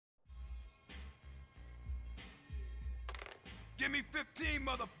Give me 15,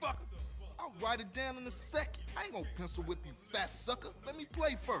 motherfucker. I'll write it down in a second. I ain't gonna pencil whip you, fat sucker. Let me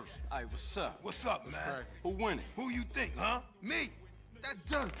play first. Hey, what's up? What's up, man? Who winning? Who you think, huh? Me. That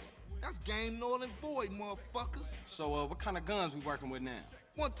does it. That's game null and void, motherfuckers. So, what kind of guns we working with now?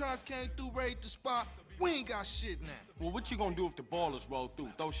 One time came through, raided the spot. We ain't got shit now. Well, what you gonna do if the ballers roll through?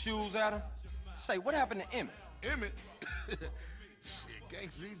 Throw shoes at him? Say, what happened to Emmet? Emmet? Shit,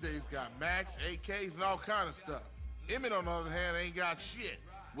 gangsters these days got Macs, AKs, and all kind of stuff. Emmet, on the other hand, ain't got shit.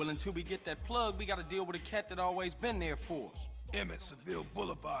 Well, until we get that plug, we gotta deal with a cat that always been there for us. Emmet, Seville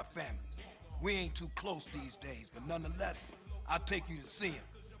Boulevard families. We ain't too close these days, but nonetheless, I'll take you to see him.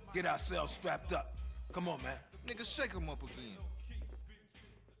 Get ourselves strapped up. Come on, man. Nigga, shake him up again.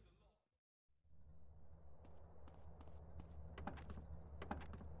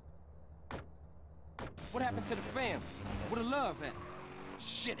 What happened to the family? Where the love at?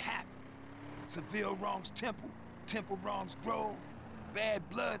 Shit happens. Seville wrongs Temple, Temple wrongs Grove. Bad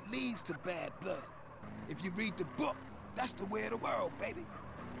blood leads to bad blood. If you read the book, that's the way of the world, baby.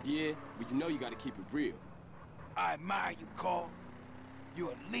 Yeah, but you know you gotta keep it real. I admire you, Carl.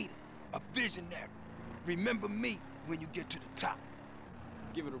 You're a leader, a visionary. Remember me when you get to the top.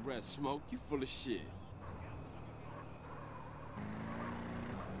 Give it a rest, Smoke. You full of shit.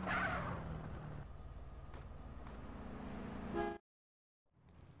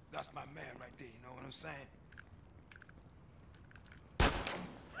 That's my man right there, you know what I'm saying?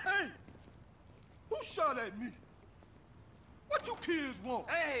 Hey! Who shot at me? What you kids want?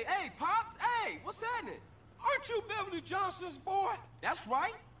 Hey, Pops! Hey, what's happening? Aren't you Beverly Johnson's boy? That's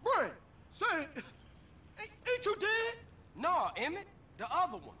right. Brent, say, ain't you dead? No, Emmet. The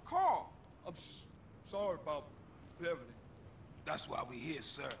other one, Carl. I'm sorry about Beverly. That's why we're here,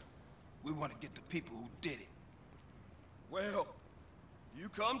 sir. We want to get the people who did it. Well, you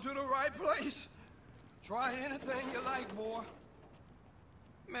come to the right place. Try anything you like, boy.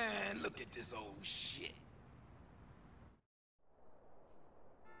 Man, look at this old shit.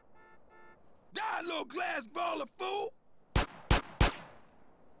 Die, little glass baller, fool!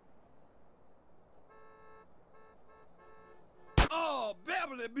 Oh,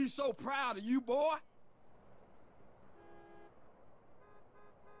 Beverly be so proud of you, boy.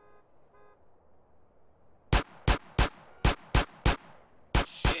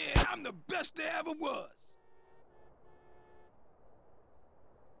 Shit, I'm the best there ever was.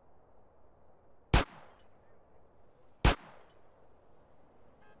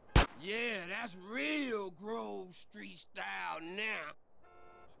 Yeah, that's real Grove Street style now.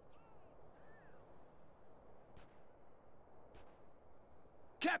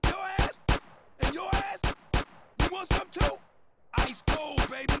 Cap your ass? And your ass? You want some too? Ice cold,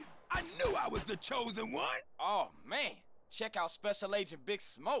 baby. I knew I was the chosen one. Oh, man. Check out Special Agent Big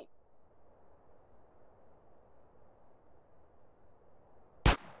Smoke.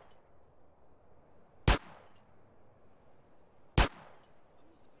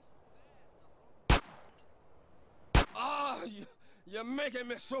 Oh, you're making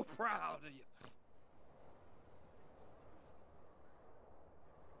me so proud of you.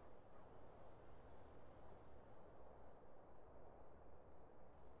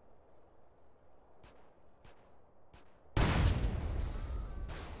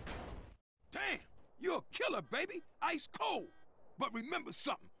 Damn, you're a killer, baby. Ice cold. But remember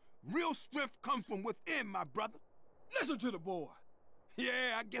something. Real strength comes from within, my brother. Listen to the boy.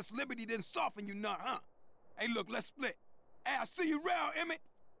 Yeah, I guess liberty didn't soften you none, huh? Hey, look, let's split. Hey, I'll see you around, Emmet.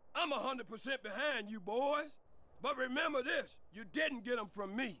 I'm 100% behind you, boys. But remember this, you didn't get them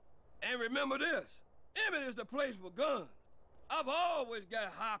from me. And remember this, Emmet is the place for guns. I've always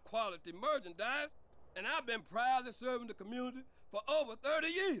got high-quality merchandise, and I've been proudly serving the community for over 30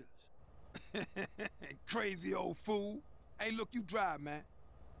 years. Crazy old fool. Hey, look, you drive, man.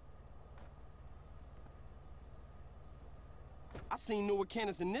 I seen Noah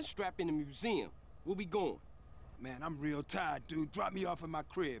Cannons in this strap in the museum. Where we going? Man, I'm real tired, dude. Drop me off at my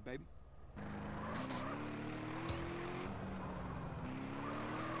crib, baby.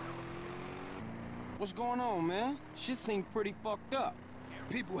 What's going on, man? Shit seems pretty fucked up.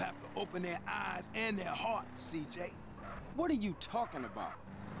 People have to open their eyes and their hearts, CJ. What are you talking about?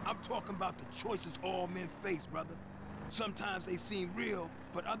 I'm talking about the choices all men face, brother. Sometimes they seem real,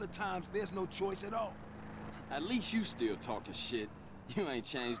 but other times there's no choice at all. At least you still talking shit. You ain't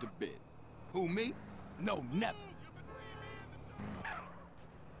changed a bit. Who, me? No, never.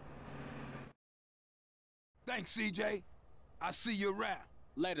 Thanks, CJ. I'll see you around.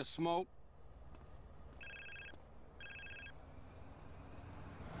 Later, Smoke.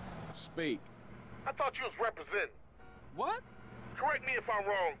 Speak. I thought you was representing. What? Correct me if I'm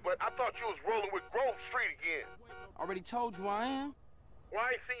wrong, but I thought you was rolling with Grove Street again. Already told you I am. Well,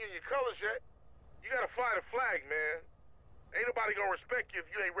 I ain't seen you in your colors yet. You gotta fly the flag, man. Ain't nobody gonna respect you if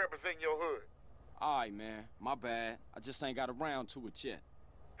you ain't representing your hood. All right, man. My bad. I just ain't got around to it yet.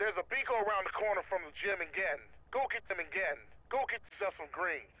 There's a Beaco around the corner from the gym in Gatton. Go get them in Gatton. Go get yourself some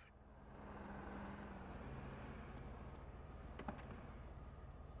greens.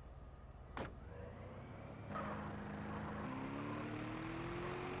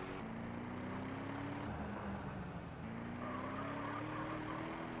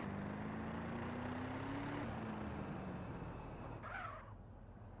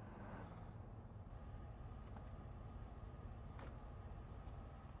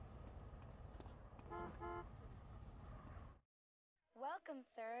 Welcome,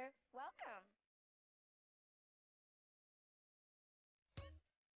 sir. Welcome.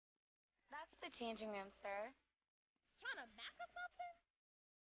 That's the changing room, sir. Trying to mac or something?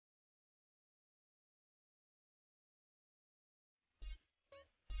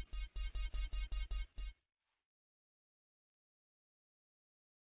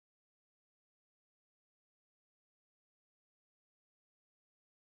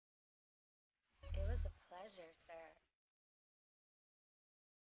 It was a pleasure, sir.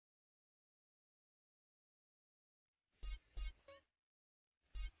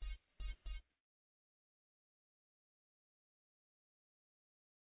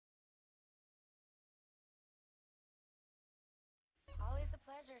 Always a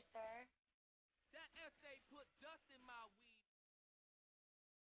pleasure, sir. That essay put dust in my weed.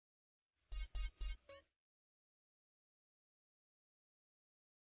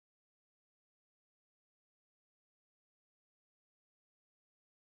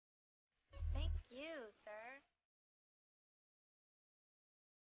 Thank you, sir.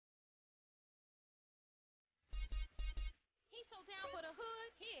 He's so down for the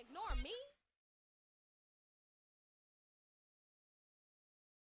hood, he ignore me?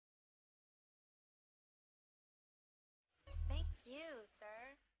 Thank you,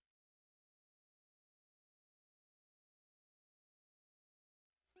 sir.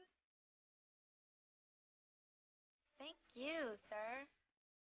 Thank you, sir.